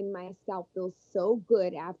 And my scalp feels so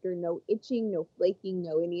good after, no itching, no flaking,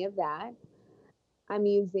 no any of that. I'm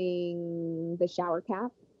using the shower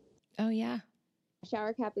cap. Oh, yeah.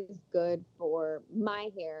 Shower cap is good for my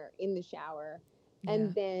hair in the shower. Yeah.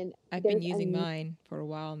 And then I've been there's using a mine for a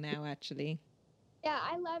while now, actually. yeah,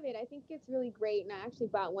 I love it. I think it's really great. And I actually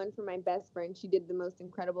bought one for my best friend. She did the most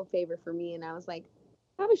incredible favor for me. And I was like,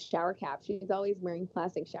 I have a shower cap. She's always wearing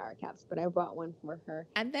plastic shower caps, but I bought one for her.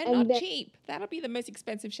 And they're And not then cheap. That'll be the most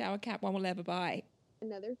expensive shower cap one will ever buy.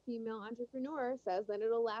 another female entrepreneur says that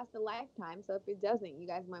it'll last a lifetime. So if it doesn't, you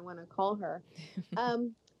guys might want to call her.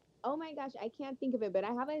 Um, oh my gosh, I can't think of it, but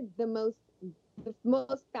I have the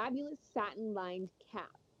most fabulous satin lined cap.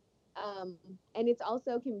 And it's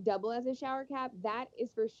also can double as a shower cap. That is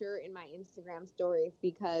for sure in my Instagram stories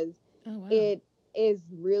because Oh, wow. it it's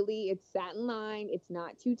satin lined, it's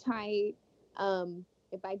not too tight.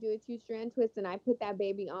 If I do a two-strand twist and I put that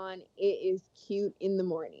baby on, it is cute in the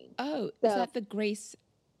morning. Oh, is So that the Grace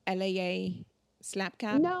LAA slap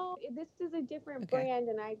cap? no, this is a different Okay. brand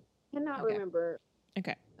and I cannot Okay. remember.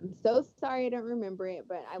 Okay. I'm so sorry I don't remember it,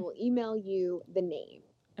 but I will email you the name.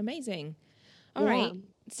 Amazing. All Yeah. right.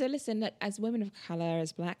 So listen, look, as women of color,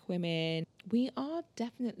 as black women, I'm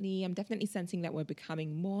definitely sensing that we're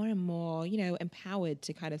becoming more and more, empowered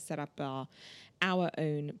to kind of set up our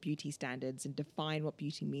own beauty standards and define what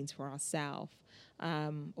beauty means for ourselves,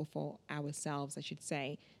 or for ourselves, I should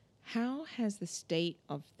say. How has the state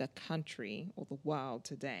of the country or the world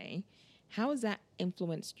today, how has that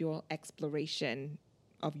influenced your exploration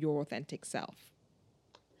of your authentic self?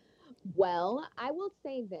 Well, I will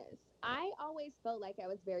say this. I always felt like I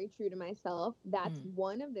was very true to myself. That's Mm.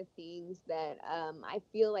 one of the things that I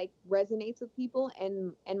feel like resonates with people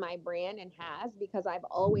and my brand and has, because I've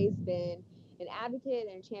always been an advocate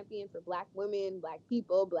and a champion for Black women, Black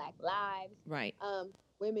people, Black lives, Right.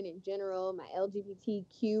 women in general, my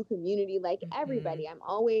LGBTQ community, like Mm-hmm. everybody. I'm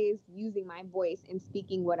always using my voice and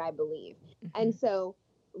speaking what I believe. Mm-hmm. And so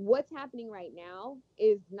what's happening right now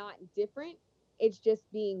is not different. It's just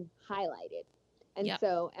being highlighted. And Yep.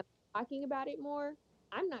 so talking about it more.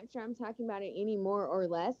 I'm not sure I'm talking about it any more or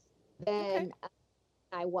less Okay. than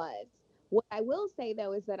I was. What I will say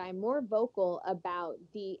though is that I'm more vocal about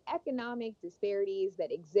the economic disparities that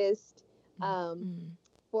exist um, Mm-hmm.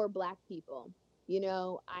 for Black people. You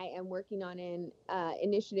know, I am working on an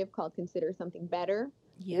initiative called Consider Something Better,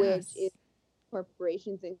 which is Yes.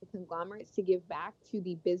 corporations and conglomerates to give back to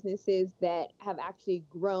the businesses that have actually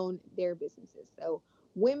grown their businesses. So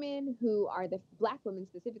women who are the Black women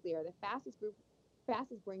specifically are the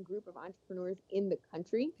fastest growing group of entrepreneurs in the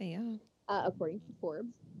country, They are. according to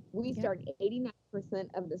Forbes. We Yep. start 89%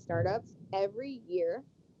 of the startups every year.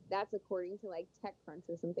 That's according to like TechCrunch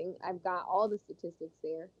or something. I've got all the statistics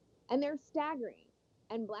there, and they're staggering.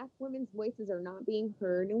 And Black women's voices are not being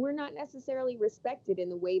heard, and we're not necessarily respected in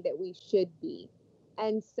the way that we should be.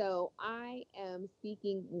 And so I am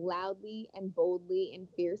speaking loudly and boldly and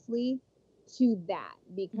fiercely to that,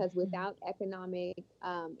 because Mm-hmm. without economic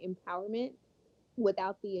empowerment,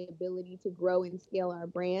 without the ability to grow and scale our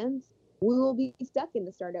brands, we will be stuck in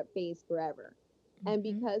the startup phase forever. And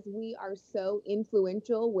Mm-hmm. because we are so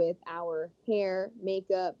influential with our hair,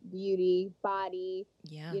 makeup, beauty, body,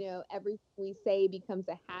 Yeah. you know, everything we say becomes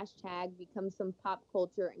a hashtag, becomes some pop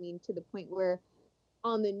culture. I mean, to the point where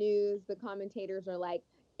on the news, the commentators are like,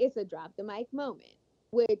 it's a drop the mic moment,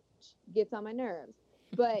 which gets on my nerves.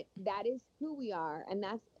 But that is who we are, and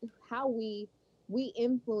that's how we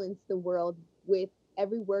influence the world with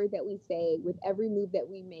every word that we say, with every move that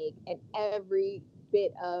we make, and every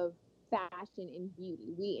bit of fashion and beauty.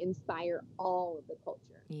 We inspire all of the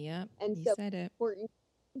culture. Yep. And You so said it. important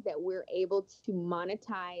that we're able to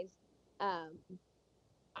monetize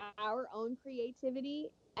our own creativity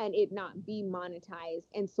and it not be monetized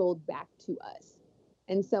and sold back to us.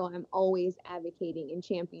 And so I'm always advocating and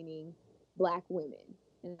championing Black women,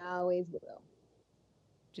 and I always will.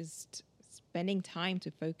 Just spending time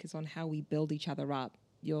to focus on how we build each other up.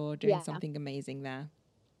 You're doing Yeah. something amazing there.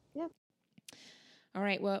 Yeah. All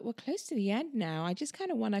right, well, we're close to the end now. I just kind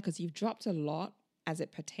of wonder because you've dropped a lot as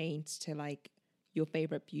it pertains to like your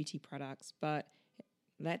favorite beauty products, but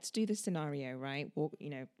let's do the scenario, right?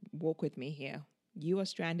 Walk with me here. You are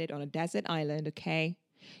stranded on a desert island, okay?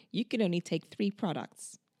 You can only take 3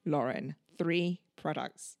 products, Lauren. 3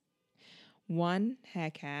 products. 1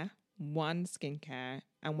 hair care, 1 skincare,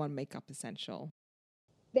 and 1 makeup essential.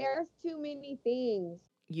 There's too many things.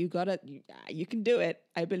 You can do it.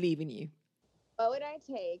 I believe in you. What would I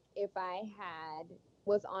take if I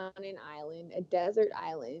was on an island, a desert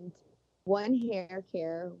island, one hair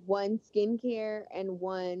care, one skincare, and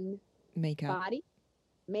one Makeup. body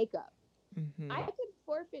makeup? I Hmm. could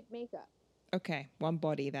forfeit makeup. Okay, 1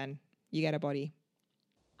 body then. You get a body.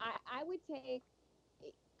 I would take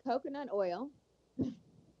coconut oil,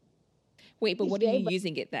 Wait, but what are cliche, you but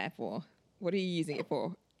using it there for? What are you using it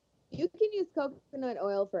for? you can use coconut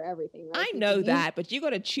oil for everything, right? I So you know can that, but you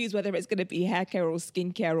got to choose whether it's going to be hair care or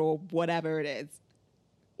skincare or whatever it is.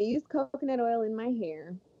 use coconut oil in my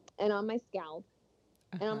hair and on my scalp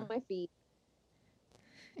Uh and huh. on my feet.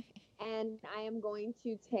 And I am going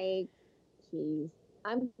to take, geez,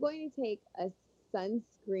 I'm going to take a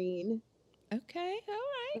sunscreen, Okay. All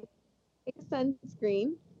right. take a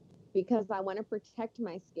sunscreen because I want to protect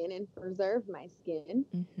my skin and preserve my skin.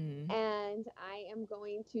 Mm-hmm. And I am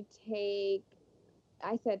going to take,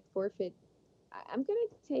 I said forfeit, I'm going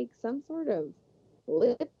to take some sort of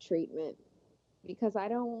lip treatment because I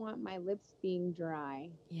don't want my lips being dry.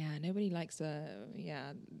 Yeah. Nobody likes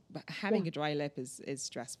yeah. But Yeah, having a dry lip is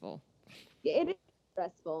stressful. it is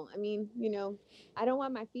stressful. I mean, you know, I don't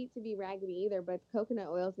want my feet to be raggedy either, but coconut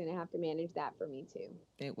oil is going to have to manage that for me too.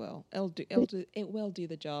 It will. It will do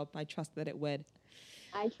the job. I trust that it would.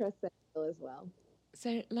 I trust that as well.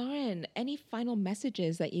 So, Lauren, any final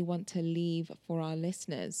messages that you want to leave for our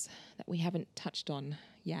listeners that we haven't touched on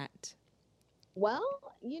yet? Well,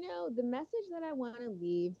 you know, the message that I want to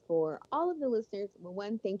leave for all of the listeners, well,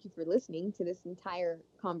 one, thank you for listening to this entire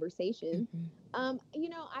conversation. Mm-hmm. You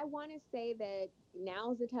know, I want to say that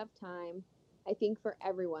now is a tough time, I think, for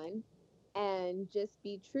everyone. And just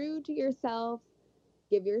be true to yourself,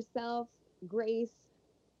 give yourself grace,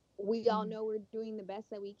 we all know we're doing the best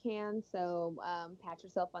that we can. So pat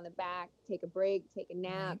yourself on the back, take a break, take a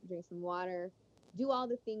nap, drink some water, do all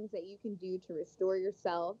the things that you can do to restore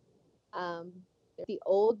yourself. The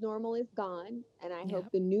old normal is gone, and I hope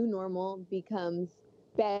the new normal becomes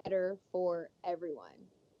better for everyone.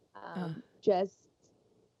 Just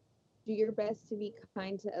do your best to be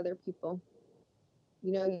kind to other people.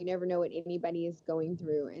 You know, you never know what anybody is going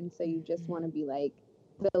through, and so you just want to be like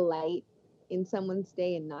the light in someone's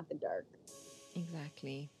day and not the dark.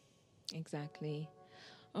 Exactly.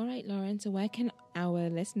 All right, Lauren, so where can our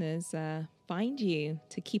listeners find you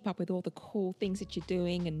to keep up with all the cool things that you're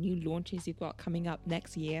doing and new launches you've got coming up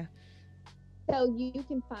next year? So you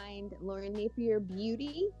can find Lauren Napier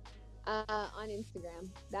Beauty on Instagram.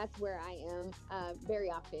 That's where I am very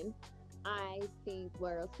often. I think,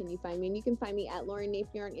 where else can you find me? And you can find me at Lauren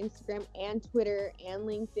Napier on Instagram and Twitter and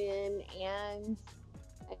LinkedIn, and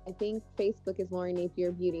I think Facebook is Lauren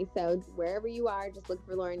Napier Beauty. So wherever you are, just look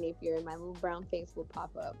for Lauren Napier and my little brown face will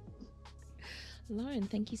pop up. Lauren,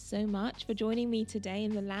 thank you so much for joining me today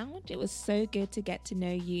in the lounge. It was so good to get to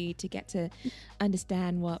know you, to get to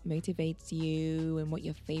understand what motivates you and what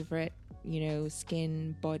your favorite,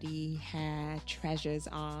 skin, body, hair treasures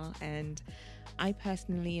are. And I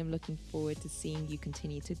personally am looking forward to seeing you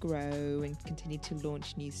continue to grow and continue to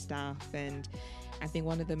launch new stuff. And I think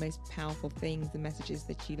one of the most powerful things, the messages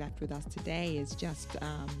that you left with us today, is just,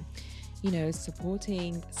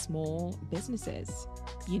 supporting small businesses,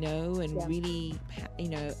 and really,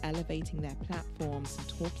 elevating their platforms and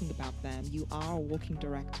talking about them. You are a walking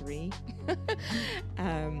directory.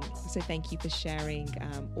 So thank you for sharing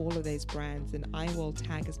all of those brands, and I will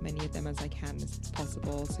tag as many of them as I can as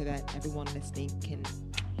possible so that everyone listening can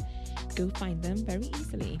go find them very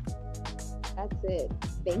easily. That's it.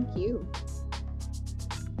 Thank you.